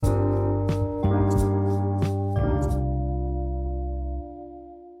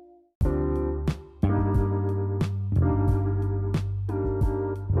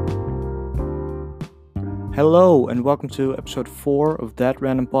Hello, and welcome to episode 4 of That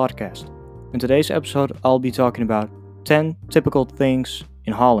Random Podcast. In today's episode, I'll be talking about 10 typical things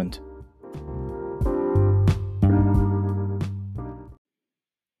in Holland.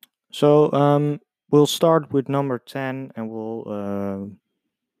 So, we'll start with number 10 and we'll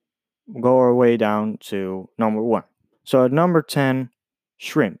go our way down to number 1. So, at number 10,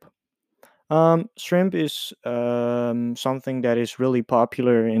 shrimp. Shrimp is something that is really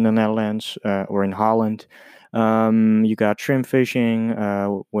popular in the Netherlands or in Holland. You got shrimp fishing,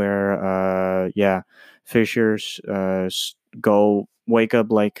 where fishers go wake up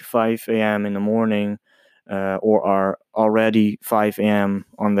like 5 a.m. in the morning, or are already 5 a.m.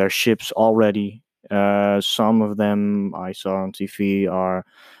 on their ships already. Some of them I saw on TV are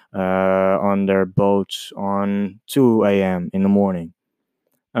on their boats on 2 a.m. in the morning.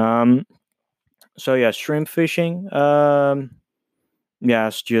 Um, Shrimp fishing.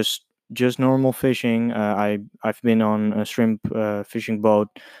 It's just normal fishing. I've been on a shrimp fishing boat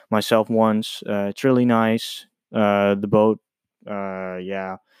myself once. It's really nice. The boat,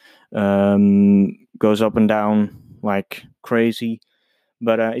 goes up and down like crazy,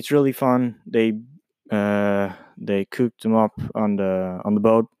 but it's really fun. They cooked them up on the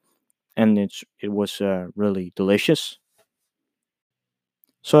boat, and it was really delicious.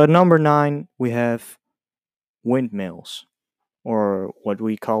 So at number 9 we have windmills, or what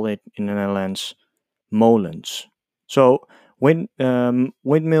we call it in the Netherlands, molens. So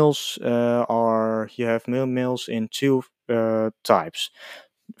windmills are you have windmills in two types.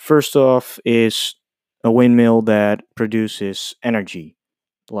 First off is a windmill that produces energy,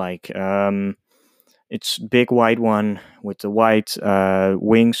 like it's big white one with the white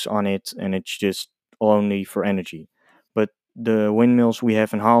wings on it, and it's just only for energy. But the windmills we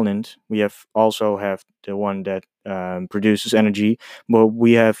have in Holland, we also have the one that produces energy, but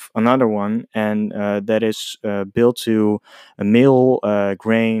we have another one, and that is built to mill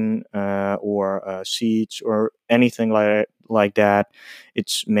grain or seeds or anything like that.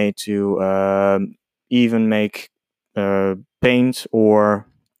 It's made to even make paint or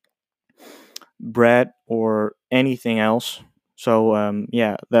bread or anything else. So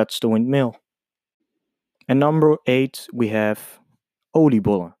that's the windmill. And number 8 we have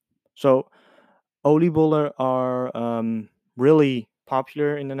oliebollen. So oliebollen are really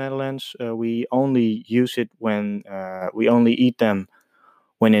popular in the Netherlands. We only use it when we only eat them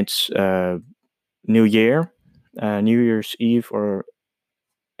when it's New Year, New Year's Eve, or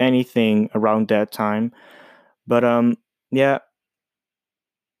anything around that time. But yeah,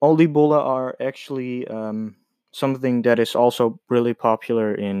 oliebollen are actually something that is also really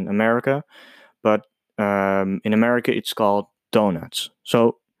popular in America, but in America it's called donuts.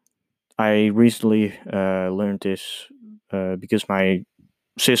 So I recently learned this because my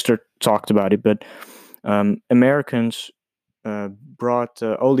sister talked about it, but Americans brought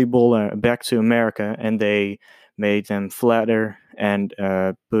oliebollen back to America, and they made them flatter and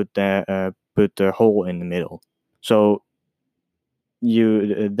put the hole in the middle. So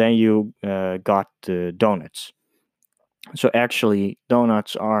you got the donuts. So actually,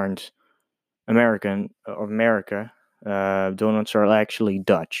 donuts aren't American of America. Donuts are actually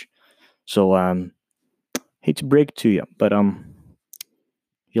Dutch. So hate to break it to you, but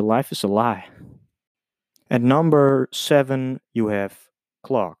your life is a lie. At number 7, you have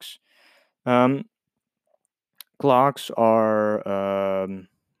clocks. Um, Clocks are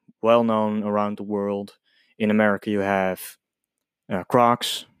well known around the world. In America, you have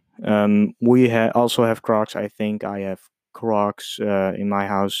Crocs. We also have Crocs. I think I have Crocs in my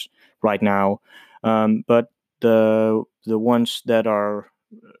house right now. But the ones that are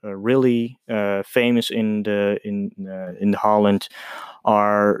really famous in Holland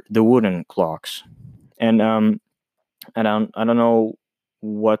are the wooden clocks. And I don't know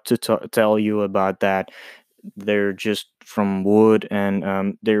what to tell you about that. They're just from wood,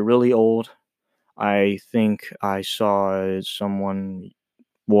 and they're really old. I think I saw someone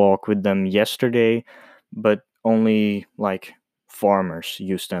walk with them yesterday, but only like farmers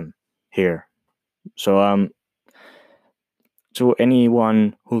use them here. So to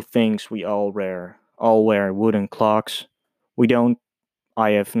anyone who thinks we all wear wooden clocks, we don't.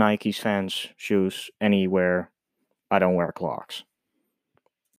 I have Nike's fans shoes anywhere. I don't wear clocks.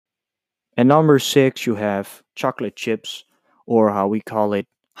 And number 6, you have chocolate chips, or how we call it,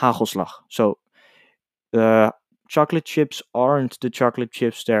 hagelslag. So the chocolate chips aren't the chocolate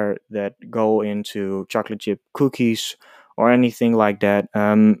chips there that go into chocolate chip cookies or anything like that.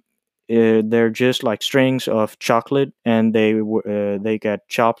 They're just like strings of chocolate, and they get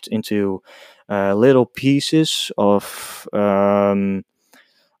chopped into little pieces of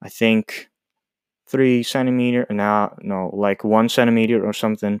I think 3 centimeter, now no, like 1 centimeter or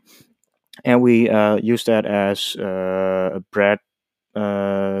something, and we use that as a bread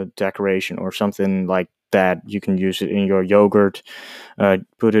decoration or something like that. You can use it in your yogurt,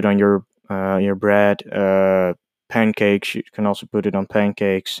 put it on your bread, pancakes. You can also put it on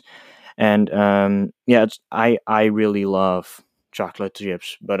pancakes, and yeah, I really love chocolate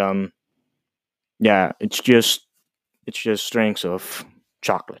chips, but yeah, it's just strings of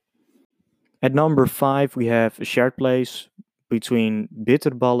chocolate. At number five, we have a shared place between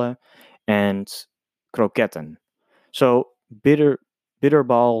bitterballen and kroketten. So bitter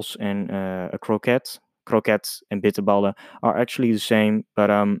balls and a croquettes and bitterballen are actually the same, but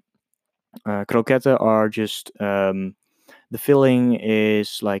croquetten are just the filling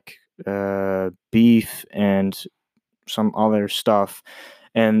is like beef and some other stuff,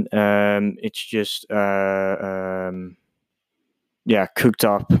 and it's just yeah, cooked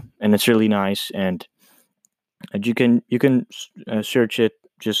up, and it's really nice. And you can search it,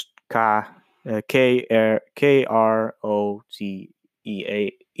 just Krotet.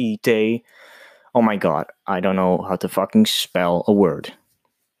 Oh my god, I don't know how to fucking spell a word.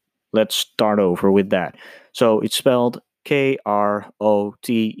 Let's start over with that. So it's spelled Krotet.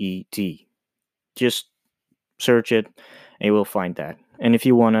 Just search it, and you will find that. And if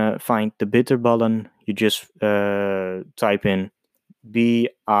you want to find the bitterballen, you just type in BITTERBAL.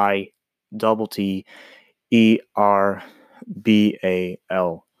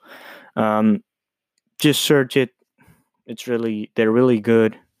 Just search it. They're really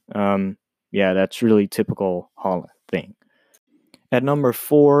good. Yeah, that's really typical Holland thing. At number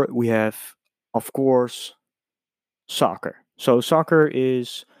four, we have, of course, soccer. So soccer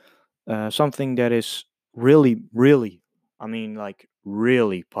is something that is really, really, I mean, like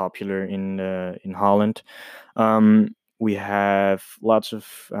really popular in Holland. We have lots of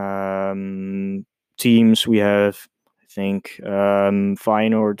teams. We have, I think,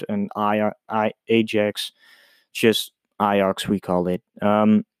 Feyenoord and Ajax, just Ajax we call it.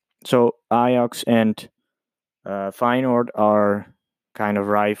 So Ajax and Feyenoord are kind of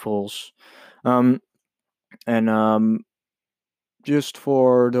rivals. Um, and just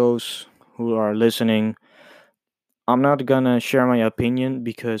for those who are listening, I'm not gonna share my opinion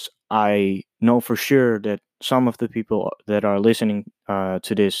because I know for sure that some of the people that are listening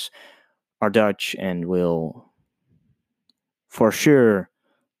to this are Dutch and will for sure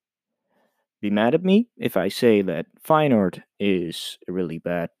be mad at me if I say that Feyenoord is a really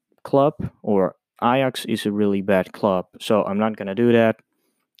bad club or Ajax is a really bad club. So I'm not gonna do that.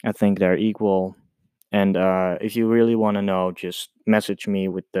 I think they're equal. And if you really want to know, just message me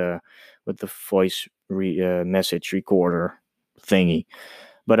with the voice message recorder thingy.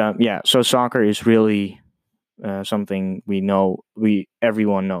 But yeah, so soccer is really something we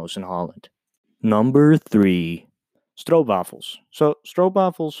everyone knows in Holland. Number three, stroopwafels. So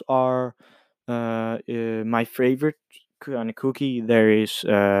stroopwafels are my favorite kind of cookie there is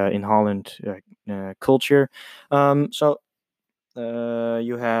in Holland culture. So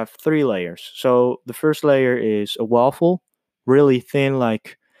you have 3 layers. So the first layer is a waffle, really thin,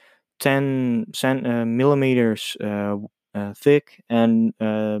 like 10 millimeters thick, and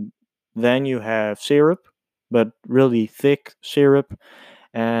then you have syrup, but really thick syrup,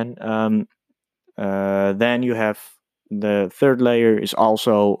 and then you have the third layer is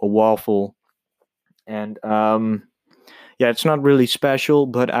also a waffle, and yeah, it's not really special,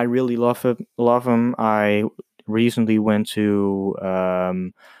 but I really love it. Love them. I recently went to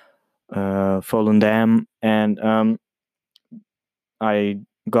Volendam, and I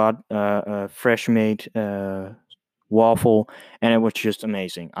got a fresh made waffle, and it was just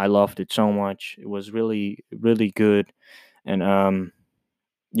amazing. I loved it so much. It was really, really good, and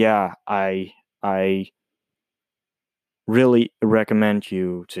yeah, I really recommend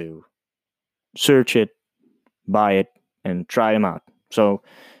you to search it, buy it, and try them out. So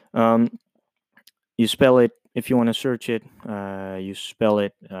um, you spell it if you want to search it. You spell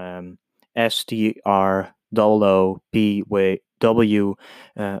it STROOPW.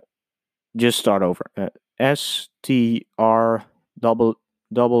 Just start over. STROOPWAFELS.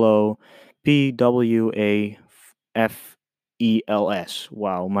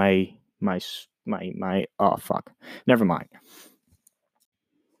 Wow, my oh fuck. Never mind.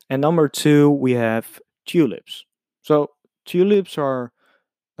 And number two, we have tulips. So tulips are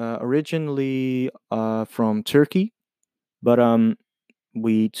originally from Turkey, but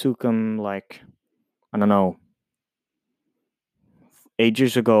we took them like, I don't know,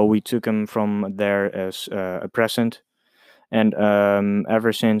 ages ago. We took them from there as a present, and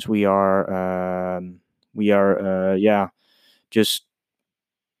ever since we are yeah, just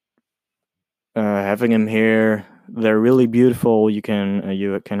having them here. They're really beautiful. You can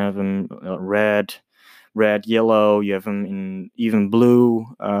have them red, yellow. You have them in even blue,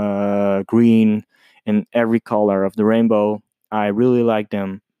 green, in every color of the rainbow. I really like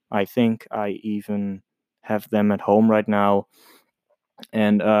them. I think I even have them at home right now.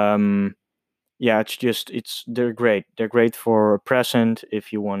 And yeah, they're great. They're great for a present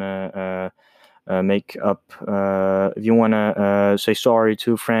if you wanna make up if you wanna say sorry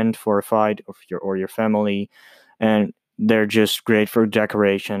to a friend for a fight of your family, and they're just great for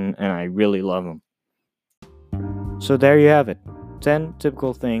decoration, and I really love them. So there you have it, 10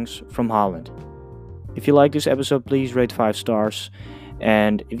 typical things from Holland. If you like this episode, please rate 5 stars.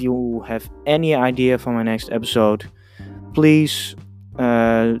 And if you have any idea for my next episode, please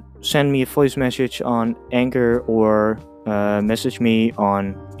send me a voice message on Anchor or message me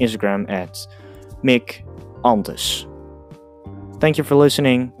on Instagram at Mick Antes. Thank you for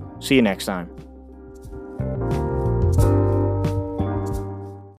listening. See you next time.